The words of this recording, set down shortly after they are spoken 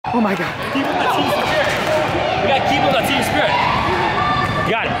Oh my God. Keep with the team spirit. We gotta keep with the team spirit.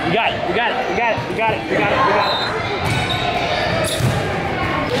 You got it. You got it. You got it. You got it. You got it. You got it. You got it.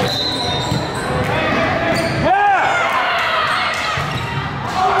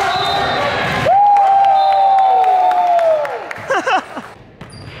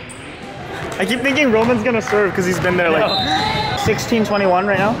 I keep thinking Roman's gonna serve because he's been there like 16-21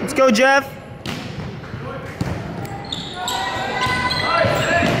 right now. Let's go, Jeff.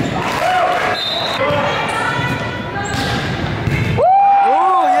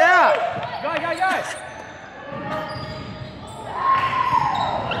 Oh, yeah. Go.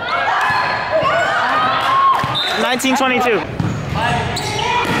 19-22.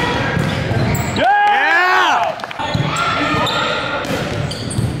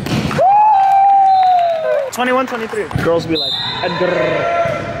 21-23. Girls be like, Edgar.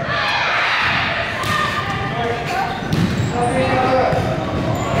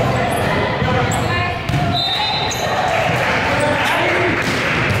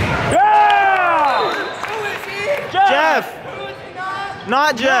 Yeah! Jeff.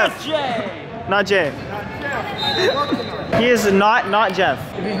 Not Jeff. Not Jay. He is not Jeff.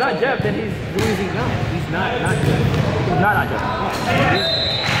 If he's not Jeff, then he's who is he not? He's not Jeff. He's not Jeff.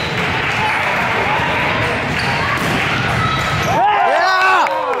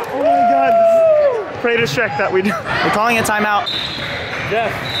 Greatest check that we do. We're calling a timeout.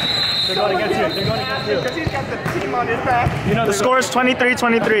 Jeff, they're going against you. They're going against you. Because he's got the team on his back. You know The score is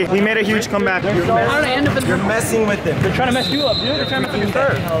 23-23. We made a huge comeback. You're messing with them. They're trying to mess you up, dude. They're trying to mess you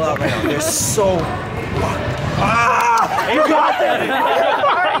serve. They're so... You got this.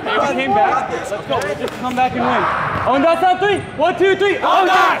 Hey, we came back. Let's go. Let's just come back and win. Oh, and that's on 3. 1, 2, 3. Oh,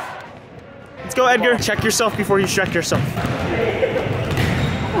 nice. Let's go, Edgar. Check yourself before you Shrek yourself.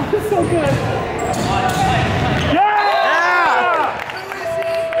 That's so good.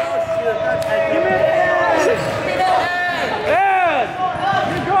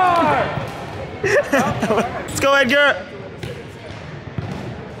 Let's go, Edgar.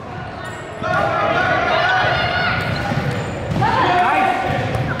 Nice.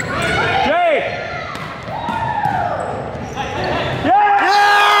 Jay. Yeah.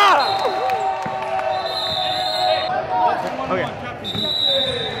 Okay.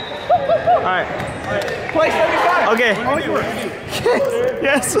 All right. Play 75. Okay.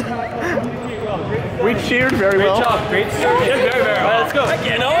 Yes. We cheered very well. Great job. Great serve. Very well. Let's go.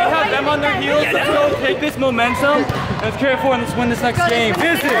 You know, have them on their heels. Let's go. Take this momentum. Let's carry forward and let's win this next game.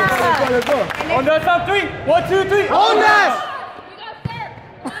 Let's go. On that top 3. 1, 2, 3. On that.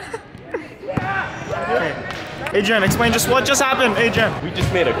 Okay. Adrian, explain just what just happened, Adrian. We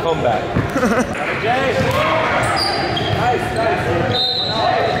just made a comeback. Jay.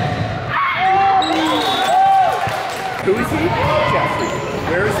 Who is he? Jeffrey.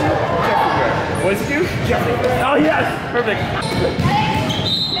 Where is he? Jeffrey where? What does he do? Jeffrey. Oh, yes. Perfect.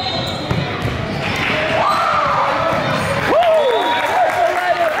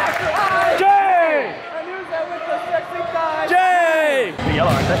 Jay! Jay! The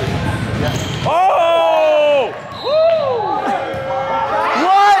yellow, aren't they? Yeah. Oh! Woo!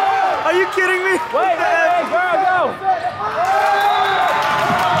 What? Are you kidding me? Wait, go!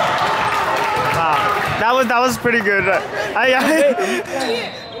 Wow, that was pretty good.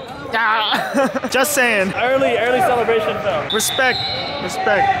 Just saying. Early celebration though. Respect.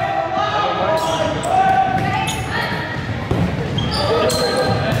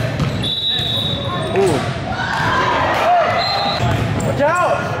 Ooh. Watch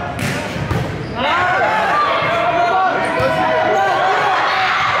out!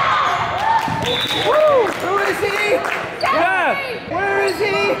 Who is he? Jeff! Where is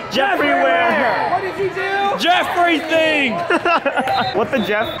he? Jeffrey where? What did he do? Jeffrey thing! What the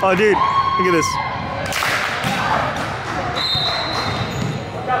Jeff? Oh, dude, look at this.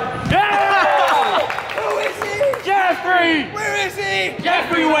 Yeah! Who is he? Jeffrey! Where is he?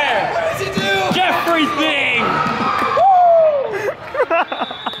 Jeffrey where? What does he do? Jeffrey thing!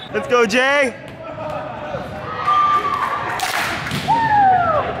 Let's go, Jay.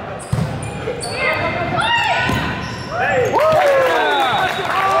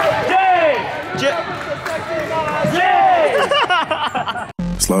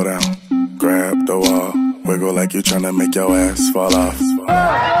 Slow down, grab the wall, wiggle like you're trying to make your ass fall off.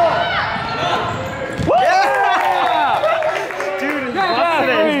 Dude,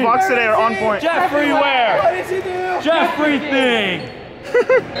 his blocks today are on point. Jeffrey where? What did he do? Jeffrey thing!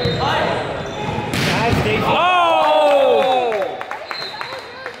 Oh!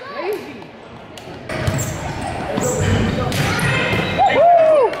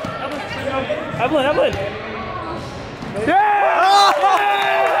 Evelyn! Yeah!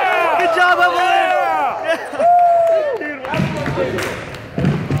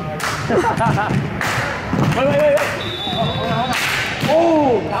 Wait.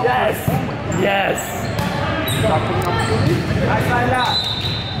 Oh, yes. Yes.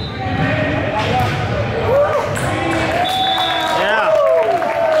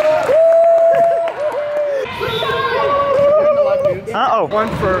 Uh-oh. One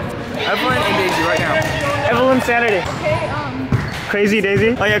for Evelyn and Daisy right now. Evelyn Sanity. Okay, Crazy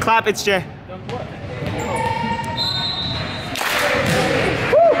Daisy. Oh yeah, clap, it's Jay.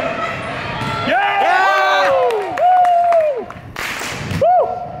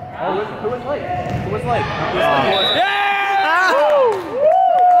 Who was late? Yeah!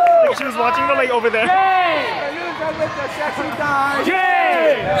 Like she was watching from like over there.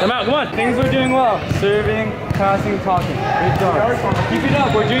 Come out, come on. Things we're doing well. Serving, passing, talking. Great job. Keep it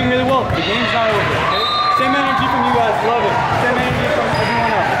up. We're doing really well. The game's not over, okay? Same energy from you guys. Love it. Same energy from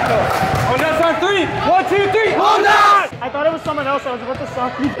everyone else. Let's go. On that on 3. 1, 2, 3. On that! I thought it was someone else. I was about to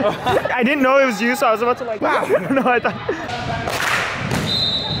stop you. I didn't know it was you, so I was about to like, wow. No, I thought.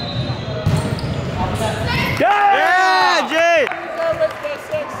 Yeah, Jay!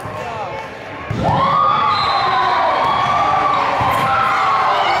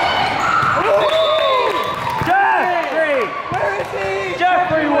 Jeffrey! Where is he?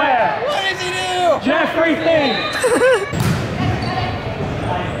 Jeffrey where? What does he do? Jeffrey thing!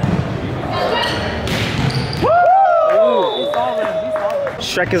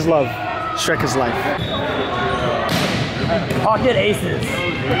 Shrek is love. Shrek is life. Pocket aces.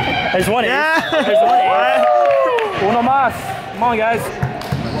 There's one ace. Yeah. There's one ace. Uno más. Come on, guys.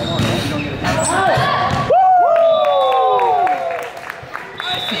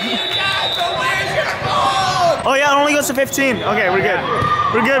 Oh yeah, it only goes to 15. Okay, we're good.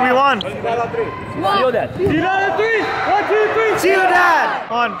 We're good, we won. Ciudad. Ciudad 3. 1, 2, 3. Ciudad.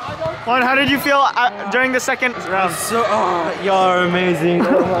 Juan, how did you feel during the second round? So, y'all are amazing.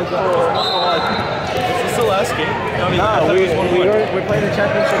 Oh my god. Is this the last game? We're playing the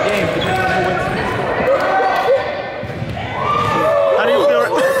championship game. Depending on who wins. How do you feel?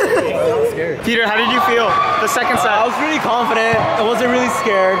 Scared. Peter, how did you feel the second set? I was really confident. I wasn't really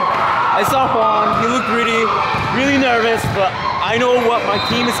scared. I saw Juan. He looked really nervous, but I know what my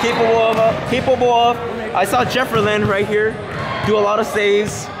team is capable of. I saw Jefferlin right here do a lot of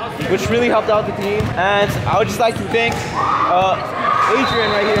saves, which really helped out the team. And I would just like to thank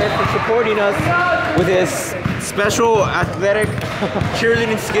Adrian right here for supporting us with his special athletic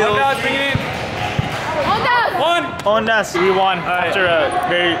cheerleading skills. Ondas, we won after a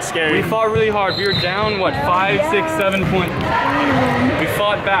very scary. We fought really hard. We were down, what, 5, 6, 7 points. We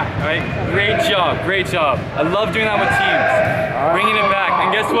fought back, right? Great job. I love doing that with teams. Bringing it back.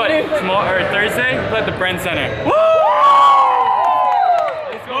 And guess what? Thursday, we play at the Brent Center. Woo!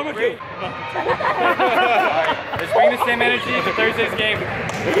 Let's go. Great. Let's bring the same energy to Thursday's game.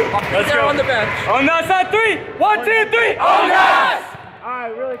 Let's go. On the bench. On us on 3. 1, 2, 3. On us!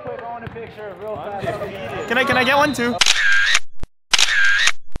 Alright, really quick, I want a picture real fast. Can I get one too?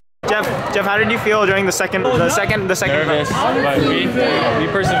 Jeff, how did you feel during the second Nervous, but we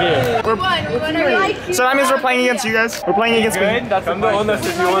persevered. we won our So that means we're playing against you guys. We're playing against me. That's the bonus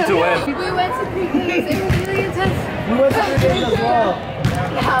if you want to win. We went to 3 games. It was really intense. We went to 3 games as well.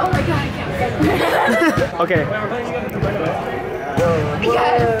 Yeah, oh my god, I can't. Okay.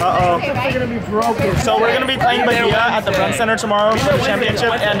 Uh-oh. So we're gonna be playing Bahia at the Brent Center tomorrow for the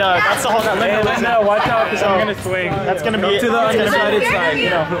championship, and that's the whole that Linda lives in. Watch out because I'm gonna swing. That's gonna be to the undecided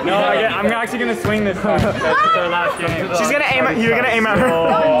side. No, I'm actually gonna swing this time. That's our last game. She's gonna aim at you're gonna aim at her.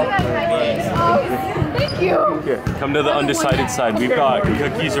 Thank you. Here, come to the undecided side. We've got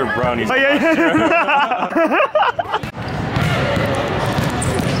cookies or brownies. Oh yeah.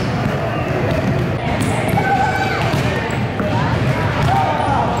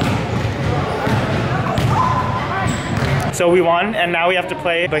 So we won, and now we have to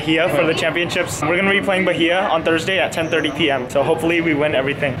play Bahia for the championships. We're gonna be playing Bahia on Thursday at 10:30 p.m. So hopefully we win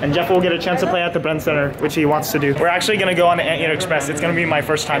everything. And Jeff will get a chance to play at the Brent Center, which he wants to do. We're actually gonna go on the Anteater Express. It's gonna be my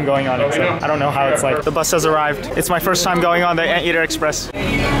first time going on it, so I don't know how it's like. The bus has arrived. It's my first time going on the Anteater Express.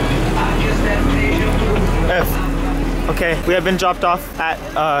 Okay, we have been dropped off at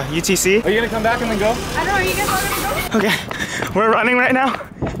UTC. Are you gonna come back and then go? I don't know, are you guys already going? Okay, we're running right now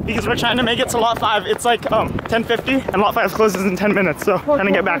because we're trying to make it to lot 5. It's like 10:50 and lot 5 closes in 10 minutes, so trying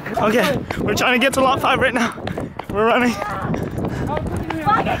to get back. Okay, we're trying to get to lot 5 right now. We're running.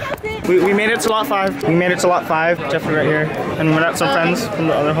 We made it to lot 5. We made it to lot 5. Jeffrey right here, and we met out some friends from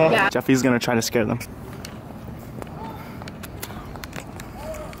the other hall. Yeah. Jeffy's gonna try to scare them.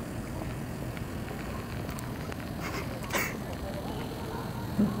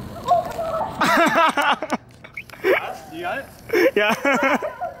 You got it? Yeah.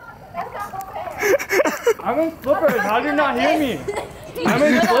 I'm in flippers. How do you not hear me? I'm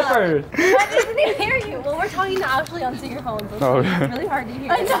in flippers. Why doesn't he hear you? Well, we're talking to Ashley on speakerphone, so it's really hard to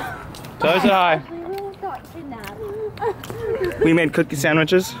hear. I know. Tell her say hi. We made cookie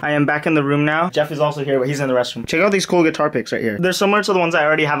sandwiches. I am back in the room now. Jeff is also here, but he's in the restroom. Check out these cool guitar picks right here. They're similar to the ones I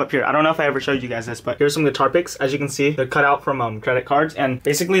already have up here. I don't know if I ever showed you guys this, but here's some guitar picks. As you can see, they're cut out from credit cards, and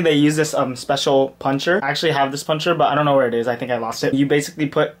basically they use this special puncher. I actually have this puncher, but I don't know where it is. I think I lost it. You basically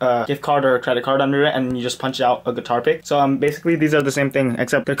put a gift card or a credit card under it, and you just punch out a guitar pick. So basically these are the same thing,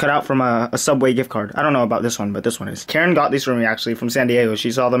 except they're cut out from a Subway gift card. I don't know about this one, but this one is. Karen got these for me actually from San Diego.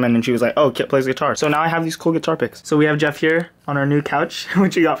 She saw them and then she was like, oh, Kit plays guitar. So now I have these cool guitar picks. So we have Jeff here on our new couch,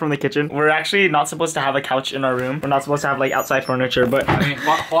 which we got from the kitchen. We're actually not supposed to have a couch in our room. We're not supposed to have like outside furniture, but I mean,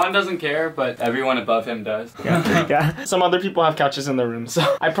 Juan doesn't care, but everyone above him does. yeah. Yeah. Some other people have couches in their rooms,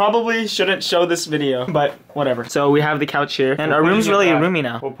 so I probably shouldn't show this video, but whatever. So we have the couch here, and our room's really roomy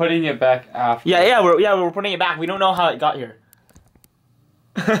now. We're putting it back after. We're putting it back. We don't know how it got here.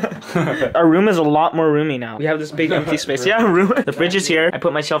 Our room is a lot more roomy now. We have this big empty space. Yeah, room. The fridge is here. I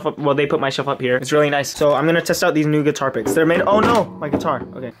put my shelf up. Well, they put my shelf up here. It's really nice. So I'm gonna test out these new guitar picks. They're made. Oh no, my guitar.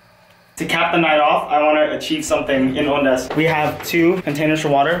 Okay. To cap the night off, I want to achieve something in Ondas. We have 2 containers for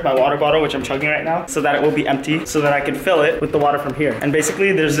water, my water bottle, which I'm chugging right now, so that it will be empty, so that I can fill it with the water from here. And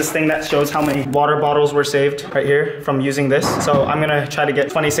basically, there's this thing that shows how many water bottles were saved right here from using this. So I'm gonna try to get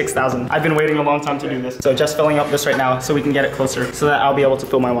 26,000. I've been waiting a long time to do this. So just filling up this right now, so we can get it closer, so that I'll be able to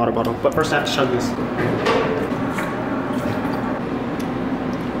fill my water bottle. But first I have to chug this.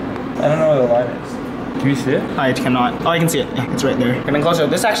 I don't know where the line is. Can you see it? I cannot. Oh, I can see it. Yeah, it's right there. Getting closer.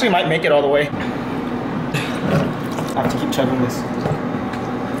 This actually might make it all the way. I have to keep chugging this.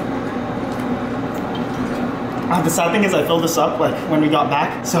 The sad thing is I filled this up like when we got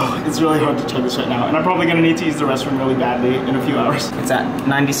back, so it's really hard to chug this right now. And I'm probably gonna need to use the restroom really badly in a few hours. It's at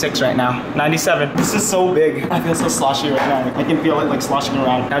 96 right now. 97. This is so big. I feel so sloshy right now. I can feel it like sloshing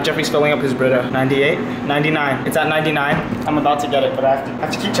around. Now Jeffrey's filling up his Brita. 98, 99. It's at 99. I'm about to get it, but I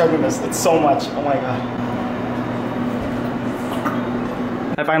have to keep chugging this. It's so much. Oh my god.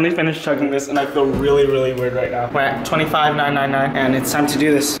 I finally finished chugging this and I feel really, really weird right now. We're at 25,999 and it's time to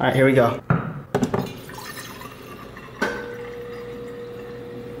do this. All right, here we go.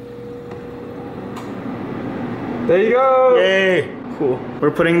 There you go. Yay. Cool.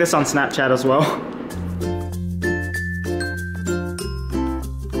 We're putting this on Snapchat as well.